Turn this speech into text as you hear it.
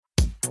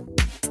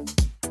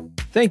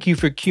Thank you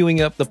for queuing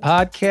up the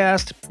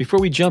podcast. Before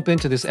we jump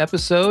into this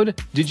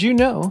episode, did you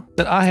know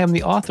that I am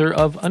the author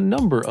of a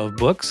number of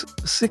books,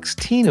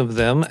 16 of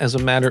them as a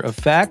matter of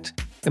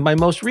fact, and my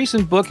most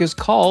recent book is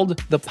called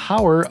The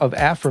Power of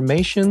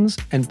Affirmations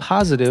and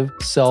Positive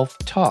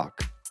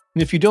Self-Talk.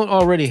 And if you don't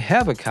already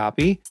have a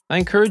copy, I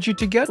encourage you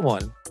to get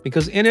one,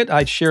 because in it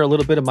I share a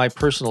little bit of my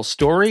personal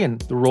story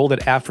and the role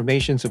that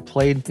affirmations have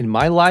played in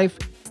my life.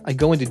 I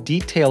go into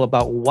detail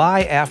about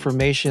why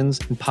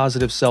affirmations and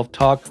positive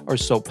self-talk are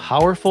so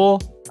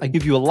powerful. I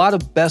give you a lot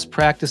of best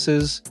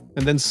practices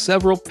and then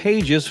several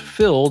pages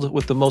filled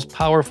with the most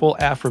powerful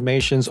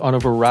affirmations on a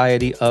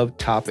variety of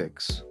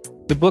topics.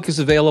 The book is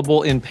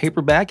available in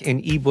paperback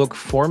and ebook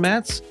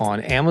formats on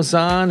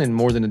Amazon in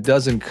more than a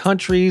dozen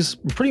countries,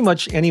 pretty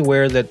much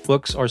anywhere that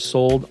books are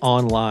sold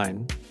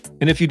online.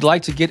 And if you'd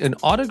like to get an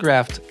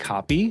autographed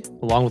copy,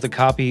 along with a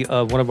copy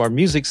of one of our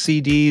music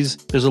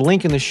CDs, there's a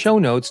link in the show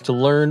notes to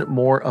learn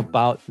more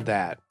about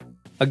that.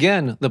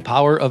 Again, The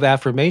Power of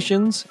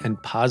Affirmations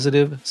and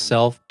Positive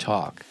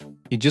Self-Talk.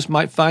 You just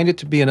might find it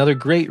to be another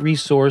great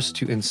resource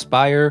to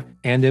inspire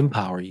and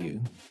empower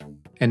you.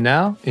 And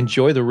now,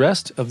 enjoy the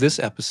rest of this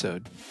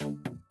episode.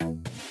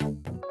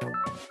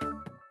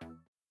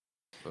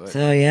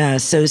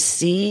 So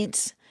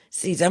seeds.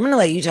 I'm going to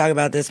let you talk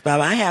about this,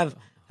 Bob. I have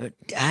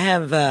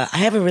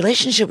a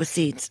relationship with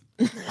seeds.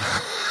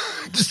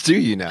 Just do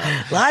you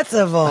now? Lots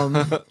of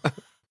them.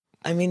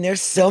 I mean,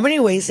 there's so many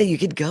ways that you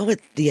could go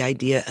with the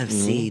idea of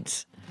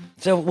seeds.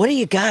 So what do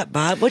you got,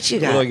 Bob? What you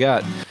got? What do I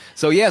got?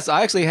 So yes,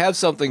 I actually have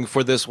something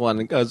for this one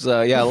because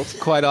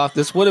quite off.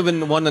 This would have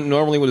been one that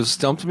normally would have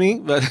stumped me,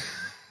 but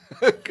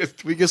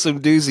we get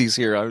some doozies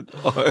here.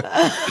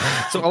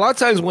 So a lot of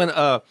times when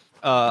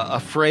a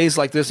phrase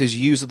like this is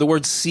used, the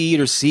word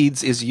seed or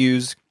seeds is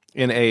used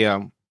in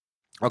a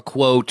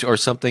quote or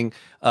something,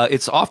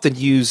 it's often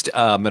used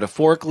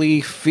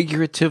metaphorically,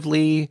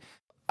 figuratively.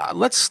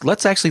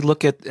 Let's actually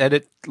look at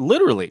it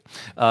literally.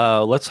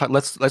 Let's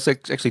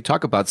actually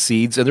talk about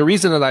seeds. And the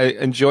reason that I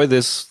enjoy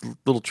this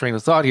little train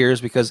of thought here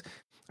is because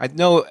I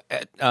know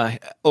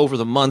over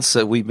the months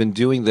that we've been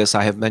doing this,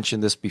 I have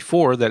mentioned this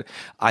before, that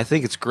I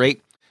think it's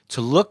great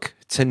to look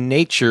to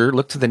nature,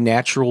 look to the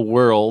natural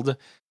world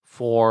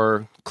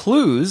for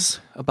clues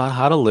about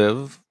how to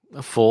live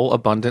a full,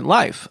 abundant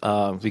life,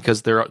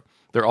 because they're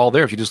all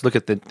there if you just look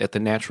at the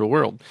natural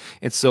world.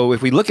 And so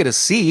if we look at a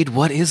seed,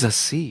 what is a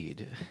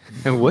seed?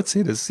 And what's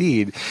in a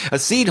seed? A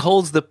seed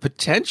holds the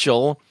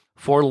potential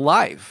for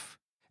life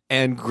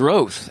and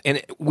growth.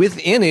 And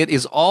within it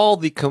is all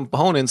the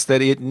components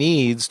that it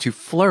needs to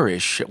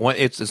flourish.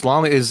 As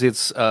long as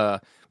it's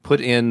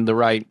put in the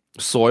right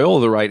soil,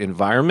 the right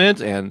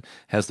environment, and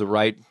has the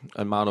right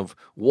amount of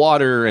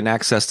water and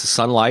access to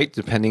sunlight,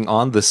 depending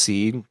on the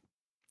seed,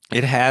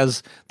 it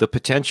has the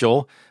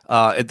potential.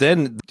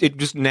 Then it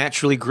just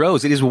naturally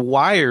grows. It is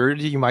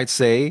wired, you might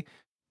say,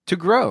 to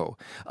grow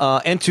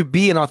and to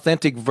be an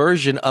authentic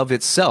version of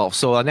itself.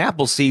 So an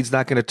apple seed's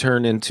not going to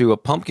turn into a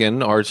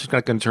pumpkin, or it's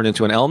not going to turn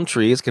into an elm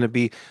tree. It's going to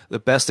be the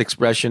best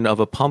expression of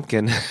a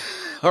pumpkin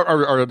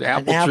or an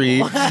apple tree,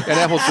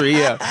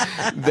 yeah,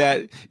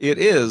 that it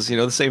is.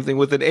 The same thing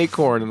with an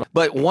acorn.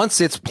 But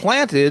once it's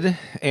planted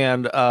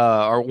and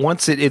or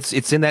once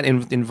it's in that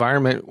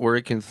environment where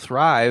it can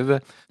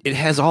thrive, it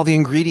has all the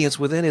ingredients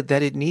within it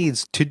that it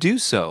needs to do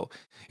so.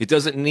 It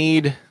doesn't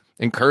need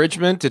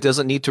encouragement. It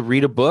doesn't need to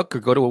read a book or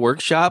go to a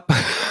workshop.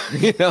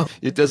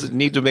 It doesn't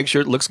need to make sure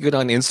it looks good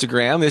on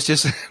Instagram. It's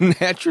just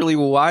naturally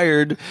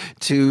wired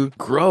to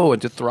grow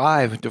and to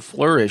thrive and to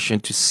flourish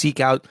and to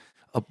seek out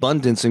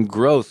abundance and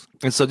growth.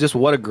 And so just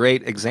what a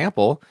great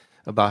example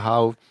about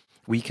how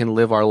we can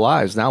live our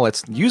lives. Now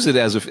let's use it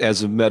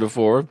as a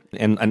metaphor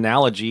and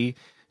analogy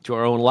to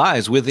our own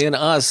lives. Within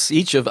us,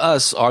 each of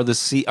us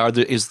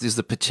is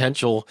the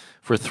potential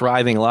for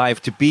thriving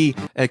life, to be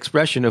an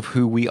expression of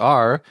who we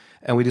are.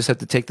 And we just have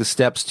to take the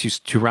steps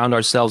to round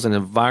ourselves in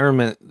an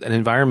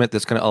environment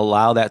that's going to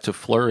allow that to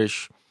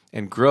flourish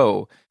and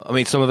grow. I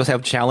mean, some of us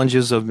have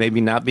challenges of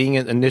maybe not being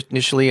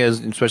initially,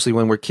 especially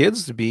when we're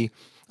kids, to be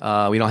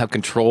we don't have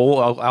control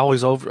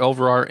always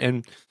over our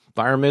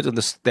environment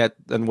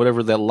and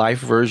whatever that life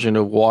version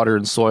of water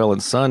and soil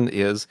and sun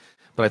is.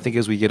 But I think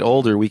as we get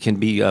older, we can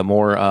be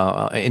more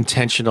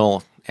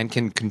intentional and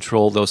can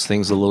control those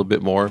things a little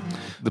bit more.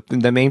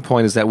 The main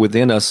point is that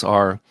within us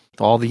are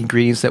all the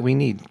ingredients that we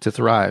need to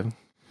thrive.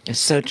 It's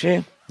so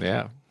true.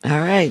 Yeah. All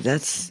right.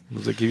 Does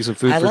it give you some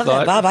food for thought? I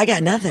love that, Bob. I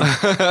got nothing.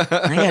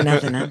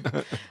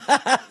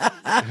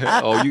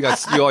 Oh, you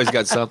always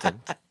got something.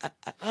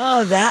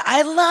 Oh,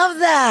 I love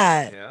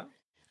that. Yeah.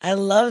 I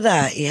love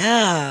that.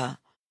 Yeah.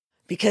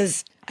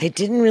 Because I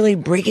didn't really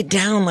break it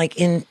down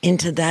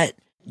into that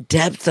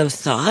depth of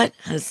thought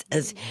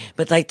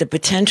but like the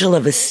potential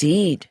of a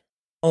seed.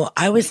 Oh,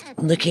 I was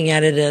looking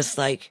at it as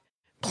like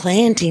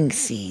planting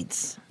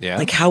seeds. Yeah.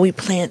 Like how we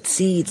plant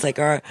seeds, like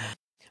our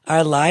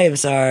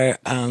lives are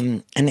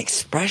an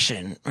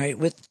expression, right?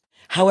 With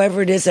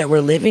however it is that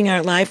we're living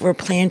our life, we're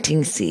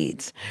planting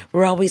seeds.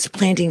 We're always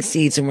planting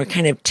seeds, and we're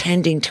kind of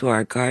tending to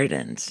our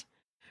gardens,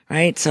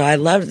 Right. So I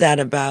love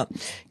that about,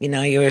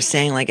 you were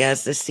saying like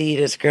as the seed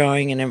is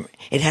growing and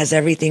it has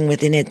everything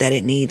within it that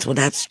it needs. Well,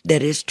 that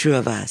is true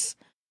of us.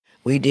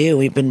 We do.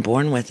 We've been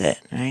born with it.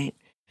 Right.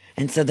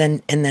 And so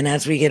then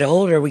as we get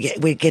older,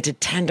 we get to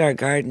tend our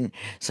garden.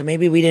 So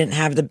maybe we didn't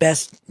have the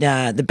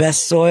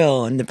best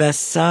soil and the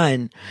best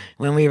sun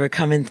when we were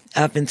coming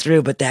up and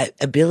through, but that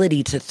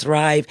ability to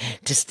thrive,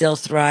 to still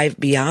thrive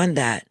beyond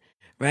that.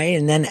 Right.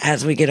 And then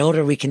as we get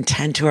older, we can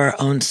tend to our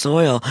own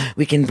soil.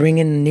 We can bring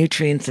in the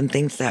nutrients and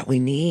things that we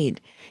need,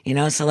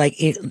 so like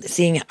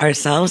seeing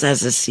ourselves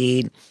as a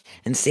seed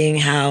and seeing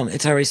how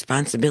it's our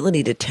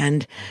responsibility to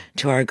tend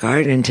to our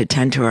garden, to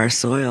tend to our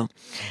soil.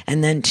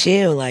 And then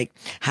too, like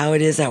how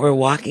it is that we're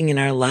walking in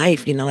our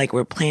life, like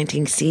we're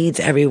planting seeds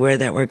everywhere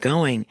that we're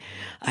going.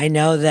 I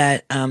know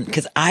that,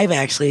 cause I've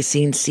actually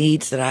seen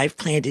seeds that I've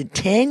planted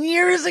 10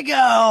 years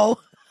ago.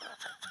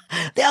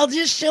 They'll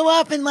just show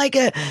up in like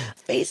a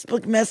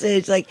Facebook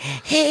message like,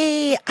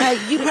 hey,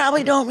 you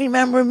probably don't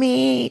remember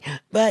me,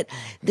 but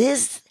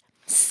this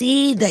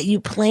seed that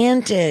you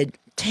planted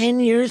 10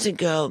 years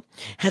ago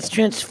has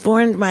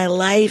transformed my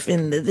life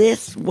in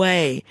this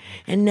way.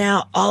 And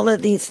now all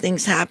of these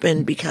things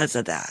happen because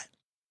of that.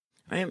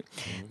 Right?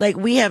 Like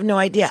we have no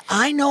idea.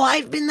 I know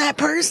I've been that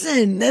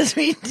person that's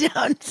reached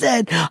out and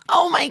said,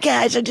 oh my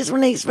gosh, I just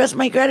want to express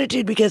my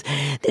gratitude because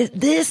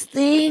this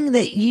thing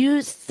that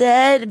you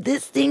said,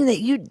 this thing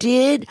that you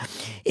did,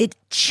 it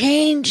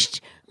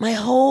changed my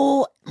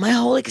whole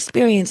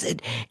experience.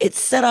 It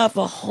set off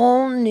a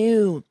whole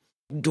new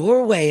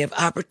doorway of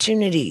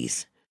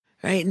opportunities.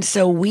 Right. And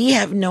so we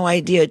have no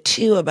idea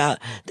too about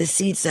the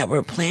seeds that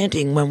we're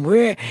planting when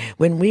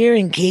we're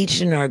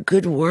engaged in our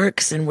good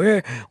works and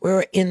we're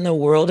in the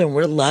world and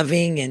we're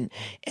loving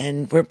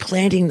and we're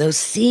planting those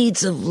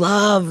seeds of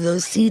love,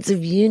 those seeds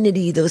of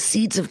unity, those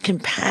seeds of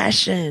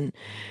compassion.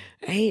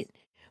 Right.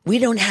 We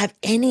don't have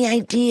any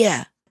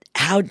idea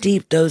how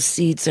deep those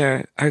seeds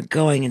are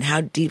going and how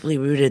deeply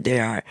rooted they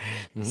are.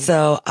 Mm-hmm.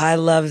 So I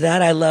love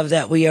that. I love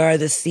that we are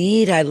the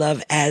seed. I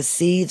love as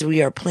seeds,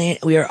 we are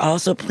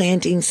also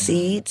planting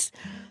seeds.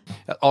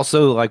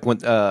 Also, like when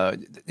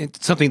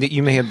it's something that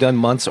you may have done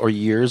months or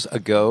years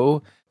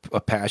ago, a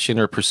passion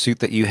or pursuit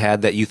that you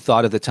had that you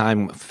thought at the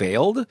time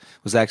failed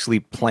was actually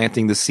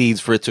planting the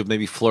seeds for it to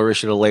maybe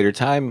flourish at a later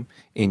time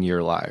in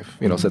your life.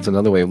 So that's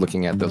another way of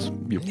looking at those.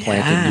 You're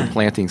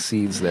planting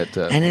seeds that,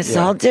 and it's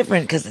all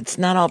different because it's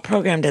not all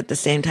programmed at the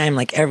same time.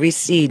 Like every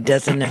seed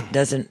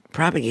doesn't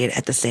propagate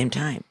at the same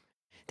time.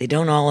 They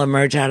don't all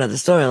emerge out of the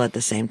soil at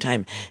the same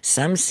time.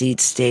 Some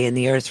seeds stay in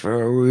the earth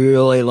for a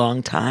really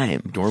long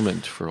time.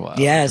 Dormant for a while.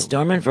 Yes,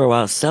 dormant for a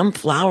while. Some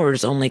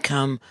flowers only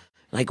come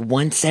like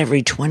once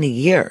every 20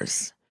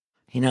 years,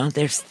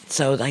 there's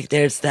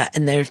that,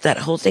 and there's that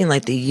whole thing,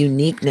 like the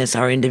uniqueness,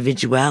 our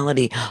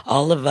individuality,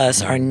 all of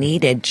us are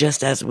needed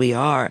just as we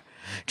are.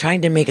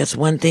 Trying to make us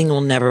one thing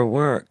will never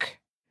work.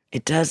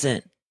 It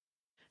doesn't,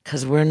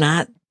 because we're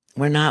not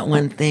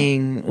one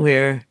thing,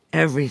 we're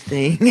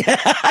everything.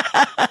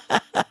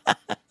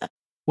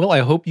 Well,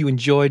 I hope you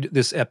enjoyed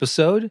this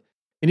episode.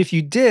 And if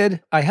you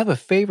did, I have a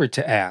favor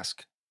to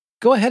ask.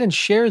 Go ahead and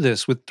share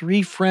this with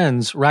 3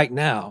 friends right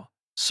now.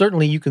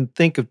 Certainly, you can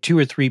think of 2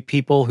 or 3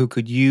 people who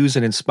could use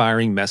an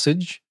inspiring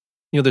message.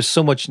 There's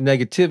so much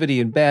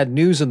negativity and bad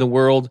news in the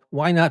world.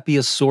 Why not be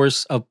a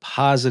source of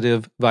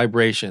positive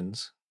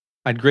vibrations?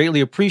 I'd greatly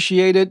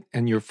appreciate it,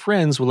 and your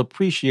friends will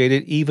appreciate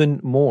it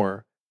even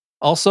more.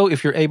 Also,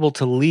 if you're able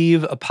to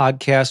leave a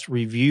podcast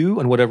review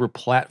on whatever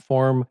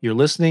platform you're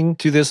listening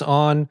to this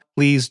on,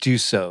 please do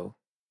so.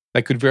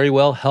 That could very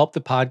well help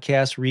the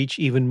podcast reach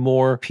even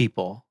more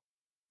people.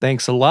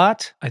 Thanks a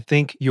lot. I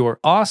think you're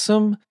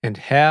awesome and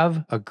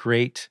have a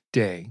great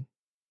day.